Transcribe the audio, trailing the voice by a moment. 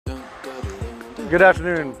Good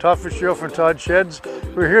afternoon, Todd from Todd Sheds.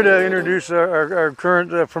 We're here to introduce our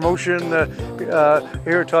current promotion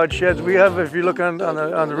here at Todd Sheds. We have, if you look on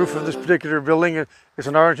the roof of this particular building, it's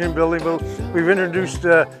an Arlington building, but we've introduced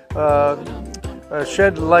a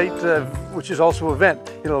shed light, which is also a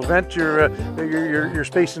vent. It'll vent your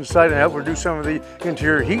space inside and help reduce some of the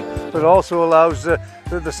interior heat, but it also allows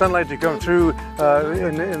the sunlight to come through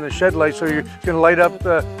in the shed light, so you can light up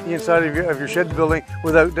the inside of your shed building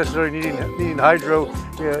without necessarily needing hydro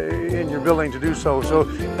in your building to do so. So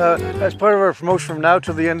as part of our promotion from now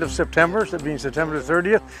till the end of September, so that being September the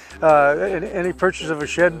 30th, any purchase of a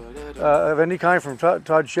shed of any kind from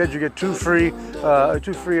Todd Sheds, you get two free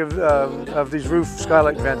of these roof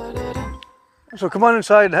skylight vents. So come on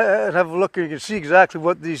inside and have a look, and you can see exactly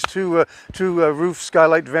what these two roof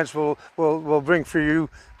skylight vents will bring for you.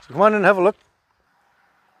 So come on and have a look.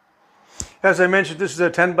 As I mentioned, this is a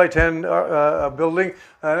 10 by 10 building.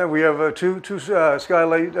 We have two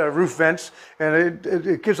skylight roof vents, and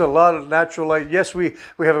it gives a lot of natural light. Yes, we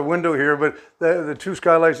have a window here, but the two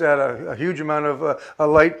skylights add a huge amount of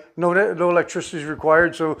light. No electricity is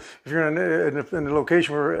required. So if you're in a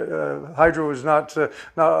location where hydro is not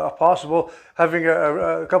possible, having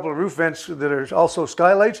a couple of roof vents that are also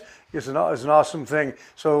skylights is an awesome thing.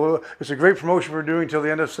 So it's a great promotion we're doing till the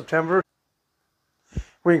end of September.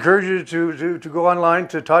 We encourage you to go online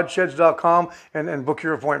to toddsheds.com and book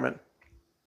your appointment.